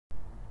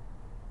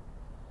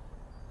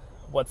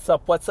What's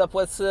up,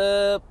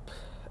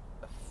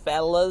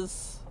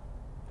 fellas,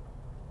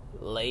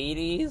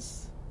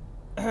 ladies,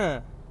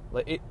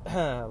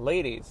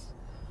 ladies.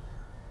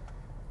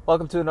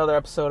 Welcome to another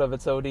episode of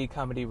It's OD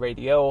Comedy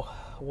Radio,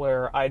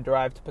 where I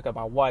drive to pick up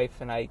my wife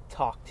and I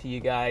talk to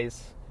you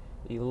guys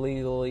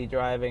illegally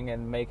driving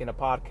and making a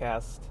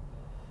podcast.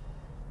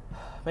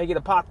 Making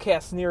a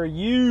podcast near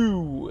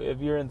you if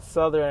you're in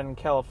Southern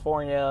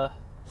California,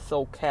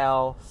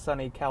 SoCal,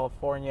 sunny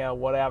California,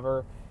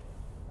 whatever.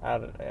 I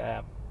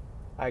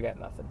got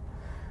nothing.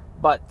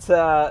 But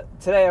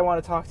today I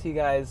want to talk to you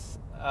guys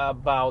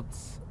about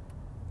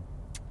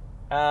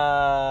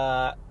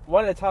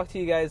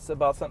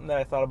something that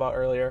I thought about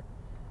earlier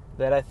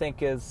that I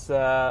think is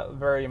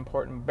very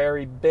important,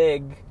 very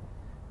big,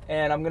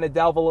 and I'm going to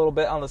delve a little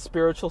bit on the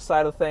spiritual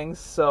side of things,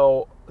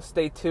 so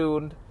stay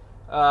tuned.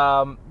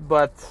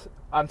 But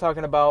I'm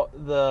talking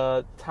about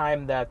the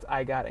time that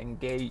I got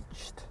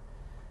engaged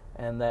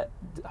and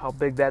how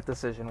big that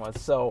decision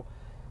was. So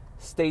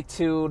stay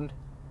tuned.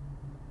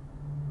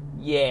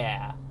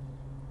 Yeah.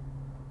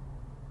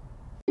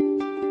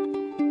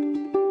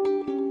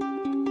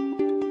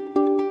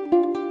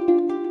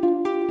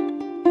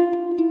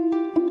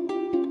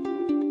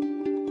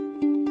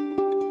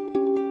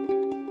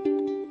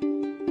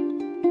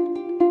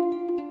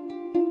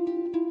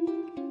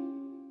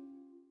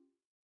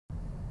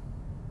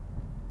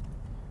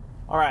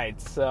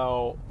 Alright,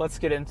 so let's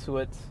get into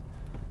it.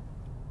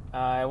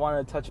 I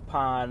wanted to touch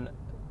upon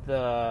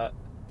the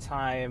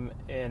time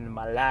in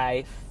my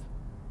life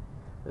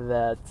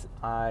that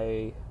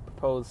I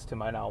proposed to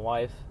my now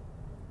wife,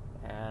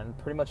 and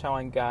pretty much how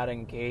I got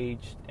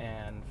engaged.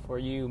 And for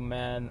you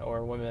men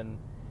or women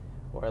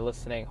who are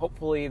listening,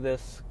 hopefully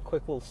this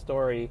quick little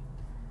story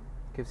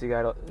gives you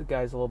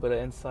guys a little bit of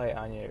insight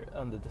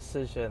on the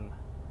decision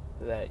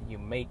that you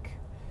make.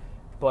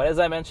 But as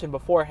I mentioned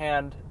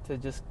beforehand, to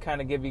just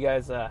kind of give you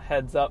guys a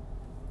heads up,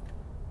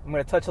 I'm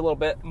going to touch a little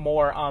bit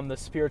more on the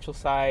spiritual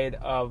side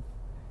of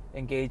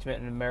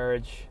engagement and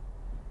marriage,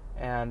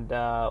 and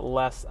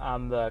less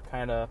on the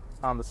kind of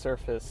on the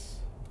surface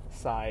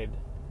side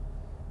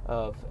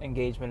of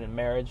engagement and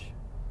marriage.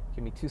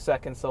 Give me 2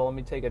 seconds, so let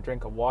me take a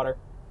drink of water.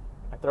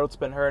 My throat's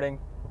been hurting,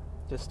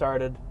 just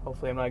started.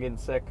 Hopefully I'm not getting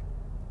sick.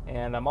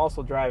 And I'm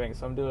also driving,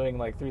 so I'm doing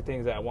like 3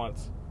 things at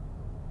once.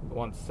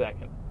 1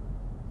 second.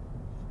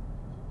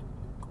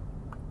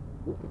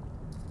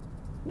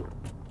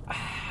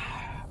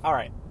 All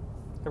right,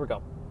 here we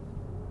go.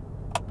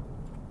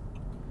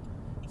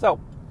 So,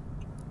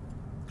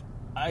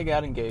 I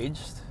got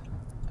engaged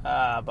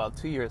about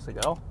 2 years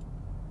ago.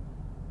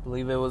 I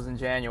believe it was in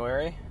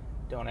January.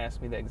 Don't ask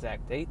me the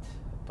exact date,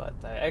 but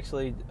I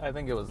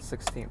think it was the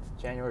 16th,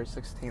 January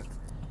 16th.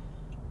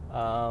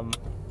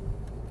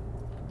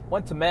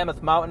 Went to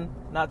Mammoth Mountain.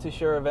 Not too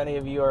sure if any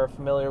of you are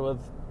familiar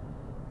with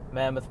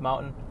Mammoth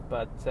Mountain,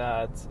 but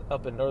it's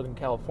up in Northern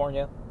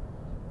California.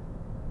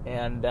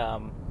 And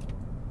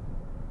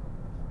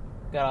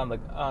got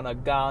on a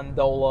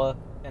gondola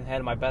and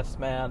had my best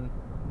man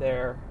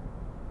there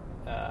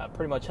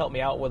pretty much help me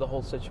out with the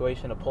whole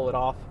situation to pull it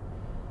off.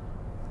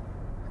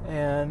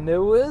 And it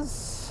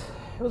was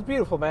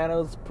beautiful, man. It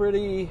was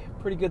pretty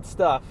good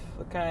stuff.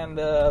 The kind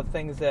of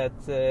things that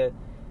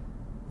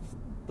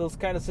those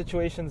kind of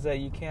situations that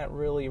you can't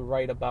really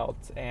write about,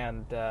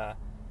 and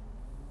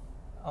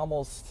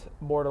almost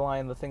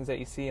borderline the things that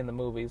you see in the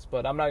movies.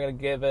 But I'm not going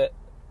to give it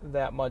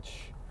that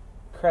much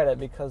credit,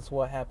 because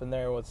what happened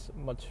there was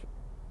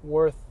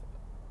worth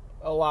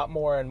a lot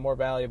more and more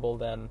valuable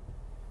than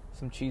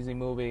some cheesy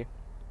movie.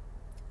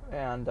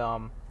 And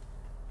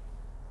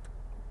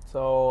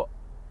so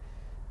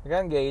I got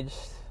engaged,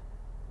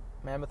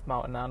 Mammoth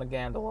Mountain, on a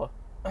gondola.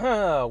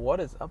 What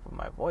is up with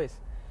my voice?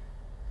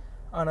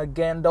 On a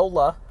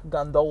gondola,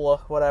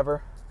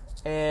 whatever.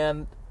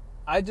 And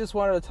I just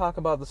wanted to talk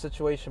about the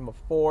situation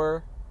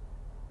before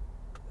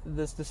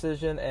this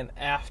decision and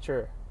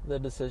after the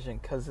decision,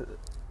 because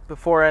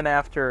before and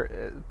after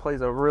it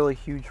plays a really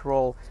huge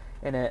role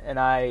in it. And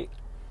I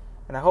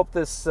hope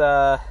this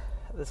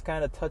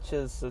kind of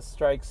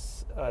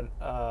strikes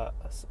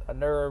a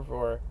nerve,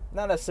 or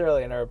not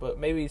necessarily a nerve, but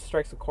maybe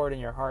strikes a chord in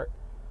your heart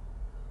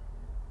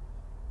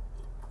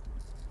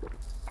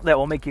that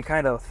will make you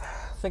kind of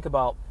think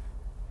about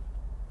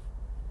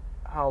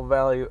how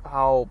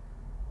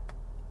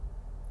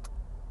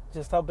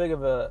big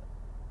of a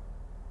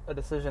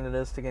decision it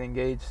is to get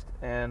engaged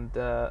and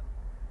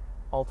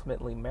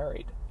ultimately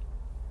married.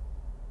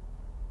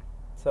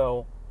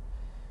 So,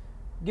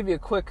 give you a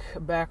quick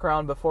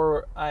background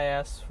before I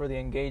asked for the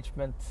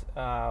engagement.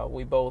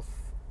 We both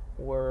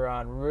were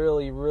on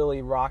really,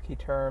 really rocky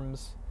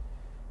terms.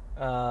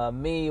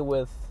 Me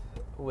with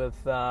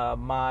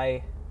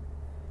my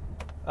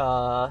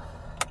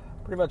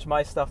pretty much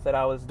my stuff that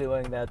I was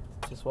doing that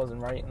just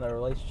wasn't right in the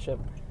relationship.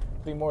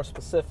 To be more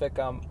specific,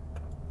 I'm a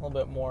little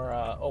bit more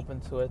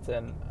open to it,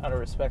 and out of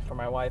respect for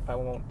my wife, I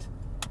won't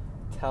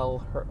tell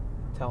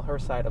her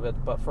side of it.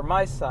 But for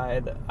my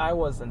side, I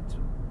wasn't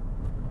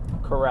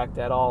correct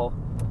at all.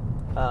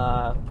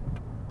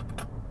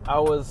 I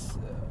was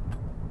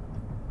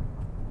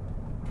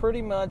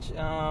pretty much,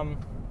 I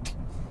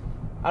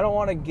don't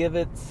want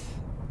to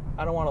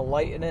I don't want to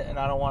lighten it, and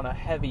I don't want to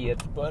heavy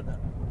it, but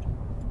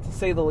to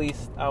say the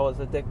least, I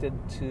was addicted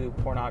to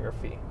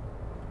pornography.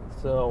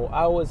 So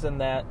I was in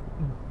that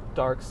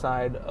dark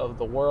side of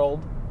the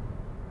world,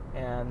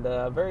 and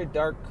a very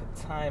dark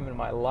time in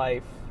my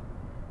life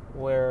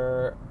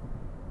where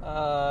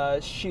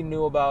she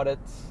knew about it.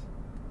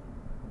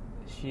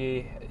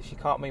 She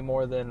caught me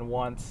more than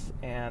once,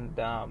 and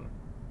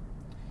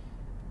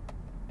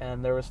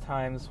there was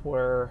times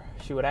where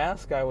she would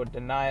ask, I would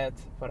deny it,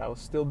 but I was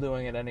still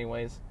doing it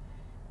anyways.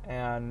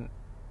 And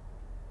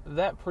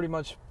that pretty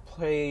much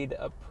played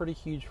a pretty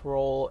huge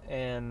role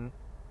in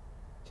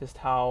just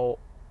how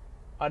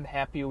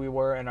unhappy we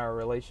were in our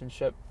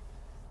relationship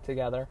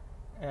together.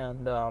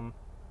 And then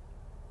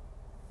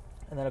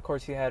of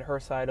course you had her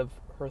side of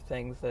her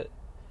things that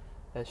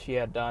she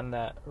had done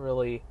that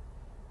really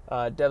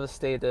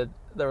devastated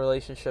the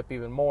relationship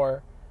even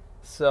more.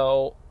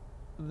 So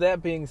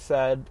that being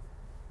said,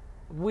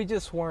 we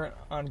just weren't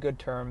on good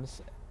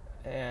terms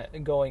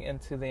going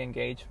into the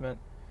engagement.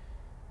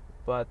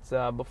 But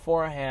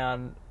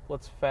beforehand,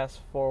 let's fast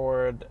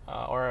forward,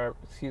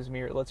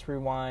 let's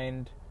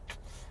rewind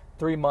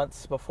 3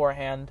 months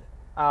beforehand.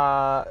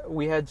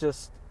 We had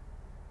just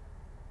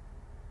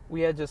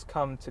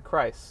come to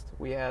Christ.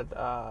 We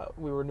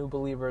were new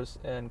believers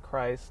in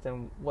Christ,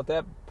 and what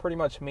that pretty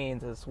much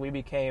means is we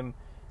became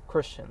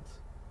Christians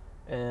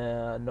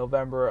in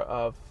November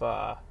of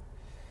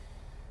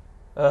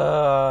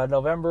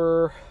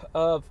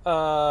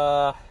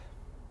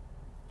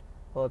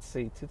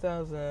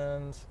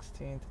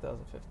 2016,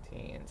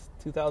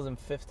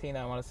 2015,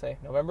 I want to say.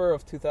 November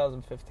of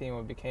 2015,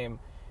 we became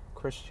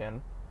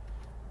Christian.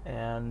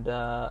 And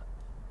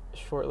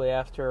shortly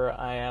after,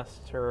 I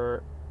asked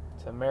her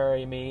to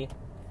marry me.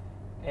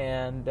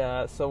 And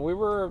so we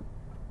were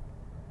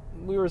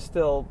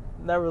still,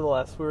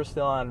 nevertheless, we were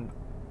still on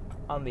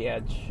the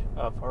edge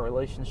of our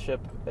relationship.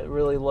 It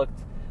really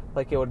looked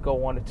like it would go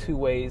one of two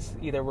ways.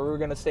 Either we were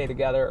going to stay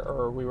together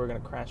or we were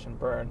going to crash and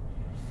burn.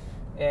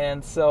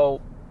 And so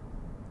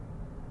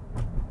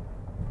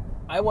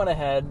I went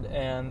ahead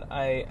and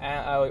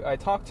I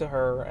talked to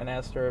her and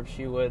asked her if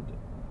she would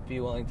be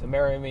willing to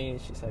marry me.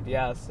 She said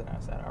yes, and I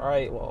said, all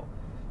right, well,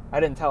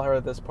 I didn't tell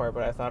her this part,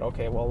 but I thought,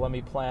 okay, well, let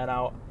me plan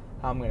out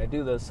how I'm going to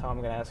do this, how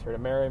I'm going to ask her to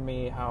marry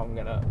me, how I'm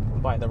going to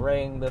buy the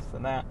ring, this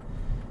and that.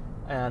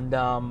 And,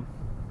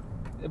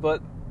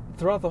 but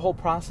throughout the whole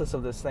process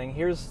of this thing,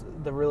 here's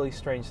the really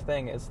strange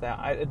thing, is that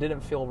it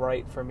didn't feel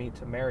right for me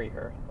to marry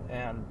her.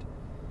 And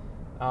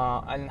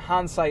in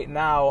hindsight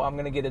now, I'm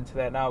going to get into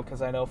that now,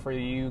 because I know for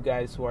you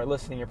guys who are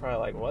listening, you're probably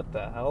like, what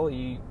the hell?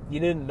 You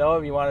didn't know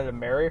if you wanted to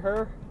marry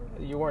her?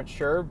 You weren't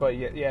sure, but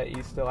yet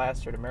you still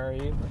asked her to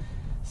marry you.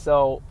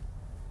 So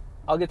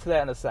I'll get to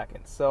that in a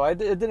second. So it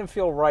didn't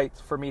feel right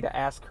for me to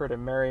ask her to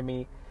marry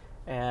me,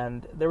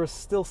 and there was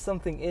still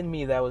something in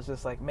me that was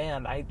just like,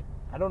 man, I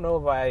don't know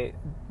if I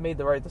made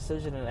the right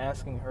decision in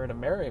asking her to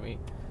marry me.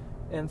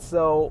 And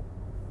so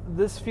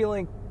this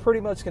feeling pretty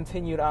much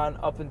continued on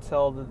up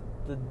until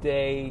a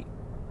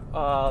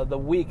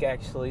week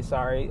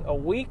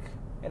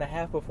and a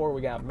half before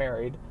we got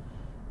married.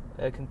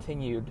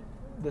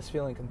 This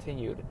feeling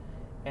continued.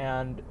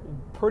 And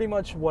pretty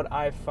much what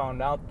I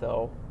found out,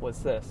 though,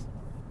 was this.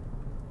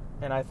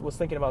 And I was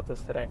thinking about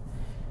this today.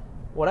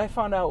 What I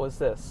found out was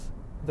this.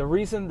 The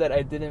reason that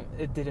it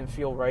didn't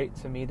feel right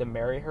to me to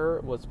marry her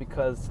was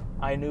because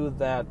I knew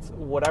that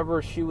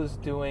whatever she was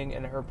doing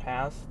in her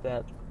past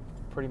that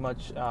pretty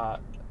much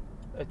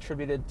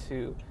attributed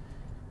to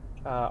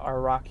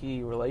our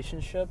rocky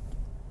relationship,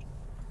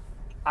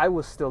 I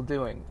was still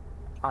doing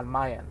on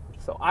my end.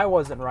 So I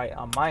wasn't right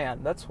on my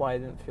end. That's why I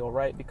didn't feel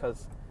right,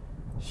 because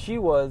she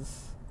had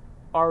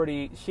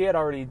already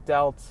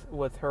dealt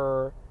with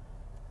her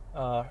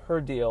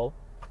deal,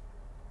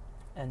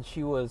 and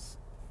she was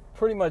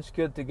pretty much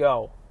good to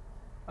go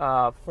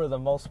for the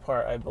most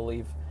part, I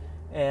believe.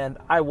 And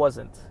I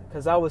wasn't,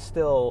 because I was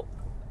still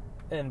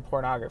in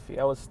pornography.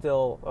 I was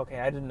still, okay,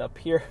 I didn't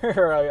appear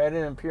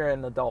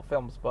in adult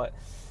films, but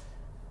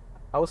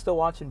I was still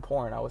watching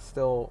porn. I was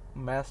still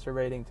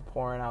masturbating to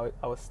porn.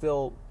 I was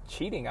still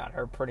cheating on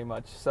her pretty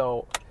much.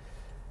 So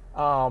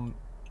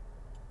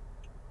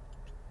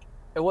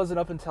it wasn't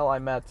up until I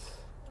met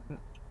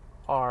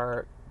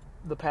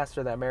the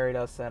pastor that married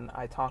us, and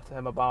I talked to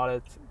him about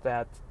it,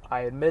 that I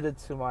admitted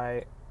to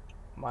my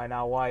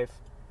now wife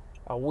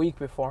a week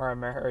before our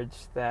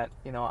marriage that,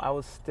 I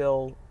was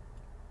still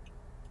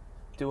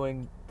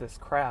doing this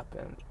crap,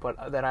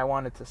 but that I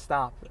wanted to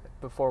stop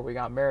before we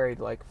got married,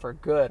 like for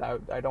good.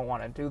 I don't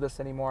want to do this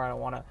anymore. I don't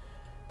want to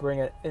bring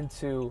it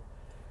into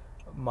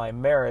our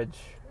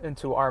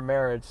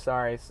marriage.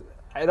 Sorry.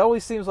 It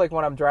always seems like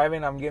when I'm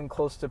driving, I'm getting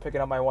close to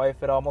picking up my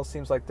wife, it almost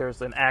seems like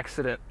there's an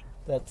accident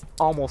that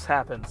almost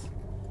happens.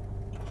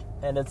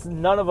 And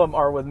none of them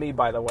are with me,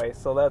 by the way,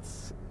 so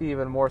that's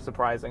even more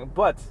surprising.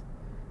 But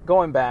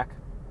going back,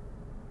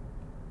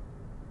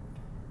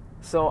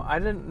 so I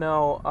didn't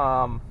know,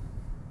 I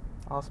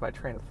lost my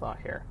train of thought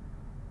here.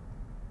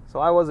 So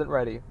I wasn't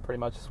ready, pretty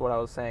much is what I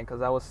was saying,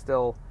 because I was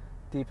still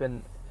deep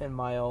in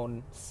my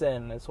own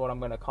sin, is what I'm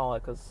going to call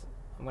it, because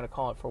I'm going to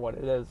call it for what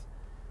it is.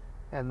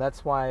 And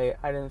that's why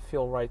I didn't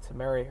feel right to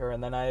marry her.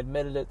 And then I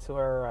admitted it to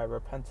her, I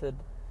repented,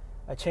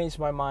 I changed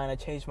my mind, I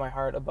changed my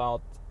heart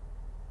about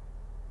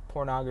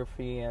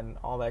pornography and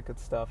all that good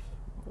stuff,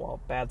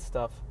 well, bad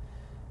stuff.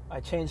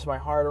 I changed my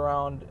heart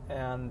around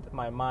and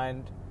my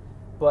mind.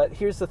 But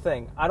here's the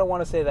thing, I don't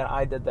want to say that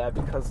I did that,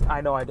 because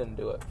I know I didn't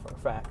do it for a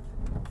fact.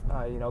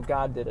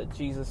 God did it.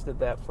 Jesus did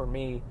that for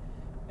me,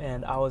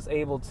 and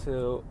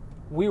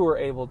we were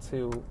able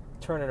to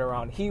turn it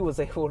around. He was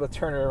able to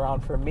turn it around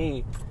for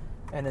me,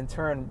 and in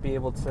turn be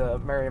able to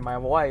marry my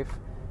wife.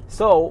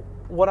 So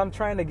what I'm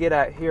trying to get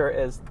at here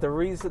is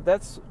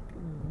that's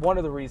one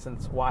of the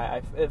reasons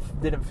why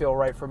it didn't feel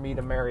right for me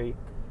to marry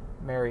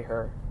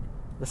her.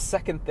 The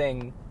second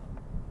thing,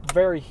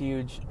 very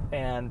huge,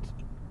 and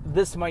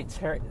this might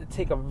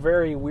take a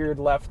very weird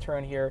left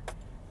turn here,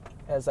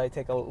 as I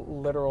take a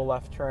literal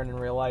left turn in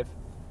real life.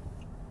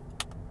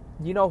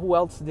 You know who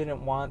else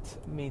didn't want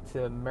me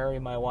to marry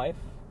my wife?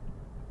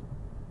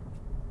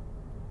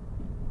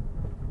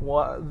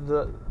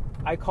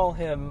 I call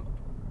him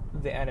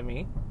the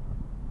enemy.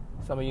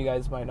 Some of you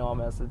guys might know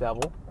him as the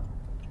devil.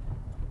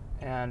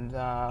 And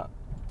I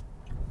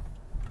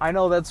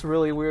know that's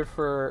really weird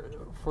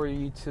for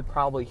you to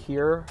probably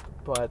hear,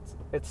 but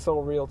it's so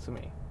real to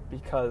me,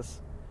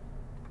 because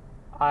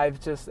I've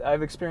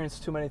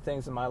experienced too many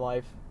things in my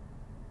life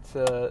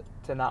to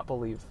not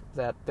believe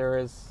that there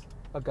is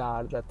a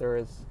God, that there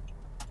is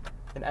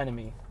an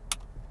enemy,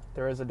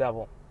 there is a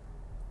devil.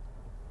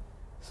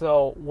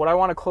 So what I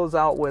want to close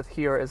out with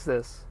here is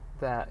this,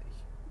 that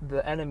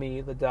the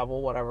enemy, the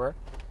devil, whatever,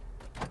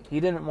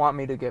 he didn't want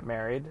me to get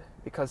married,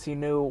 because he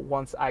knew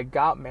once I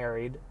got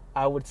married,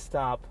 I would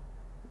stop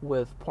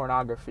with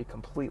pornography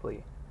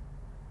completely.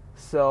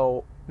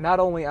 So not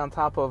only on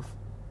top of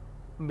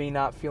me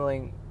not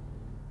feeling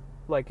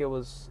like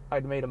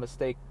I'd made a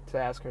mistake to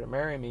ask her to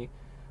marry me,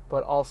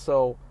 but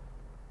also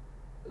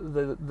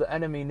the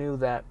enemy knew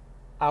that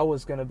I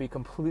was going to be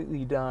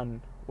completely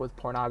done with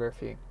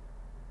pornography.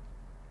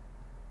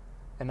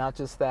 And not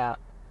just that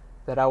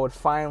I would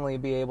finally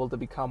be able to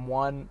become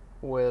one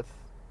with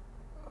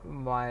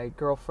my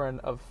girlfriend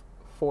of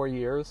 4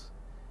 years,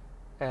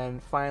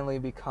 and finally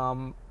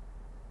become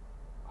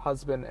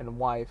husband and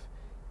wife,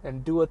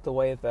 and do it the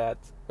way that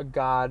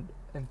God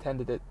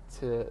intended it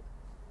to.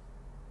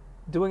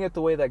 Doing it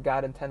the way that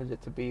God intended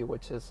it to be,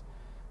 which is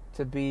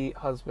to be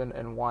husband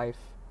and wife,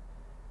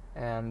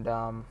 and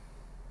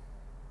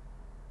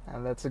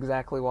that's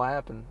exactly what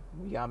happened.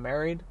 We got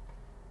married.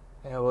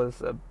 It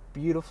was a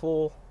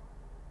beautiful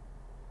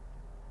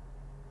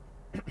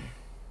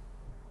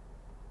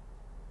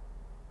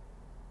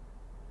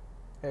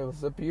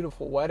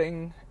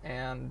wedding,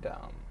 and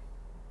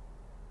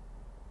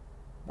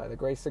by the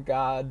grace of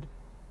God,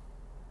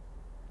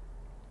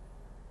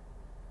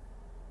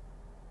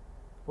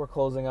 we're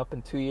closing up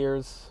in 2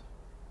 years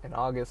in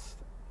August,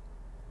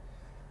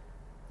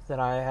 that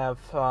I have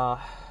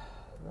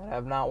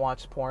not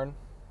watched porn,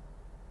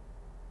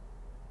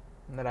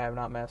 and that I have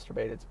not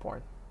masturbated to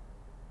porn.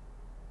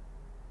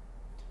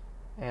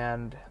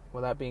 And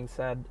with that being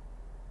said,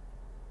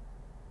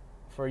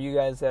 for you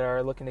guys that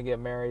are looking to get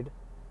married,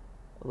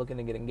 looking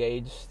to get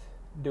engaged,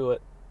 do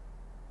it.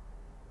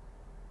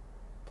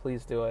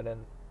 Please do it,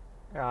 and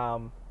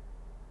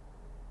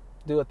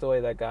do it the way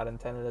that God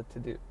intended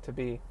it to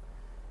be.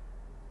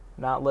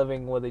 Not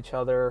living with each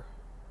other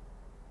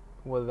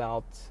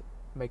without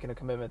making a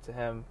commitment to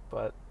Him,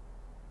 but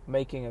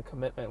making a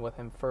commitment with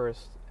Him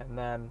first, and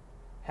then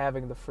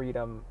having the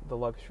freedom, the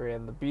luxury,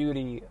 and the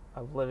beauty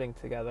of living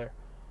together,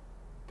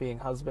 being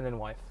husband and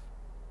wife.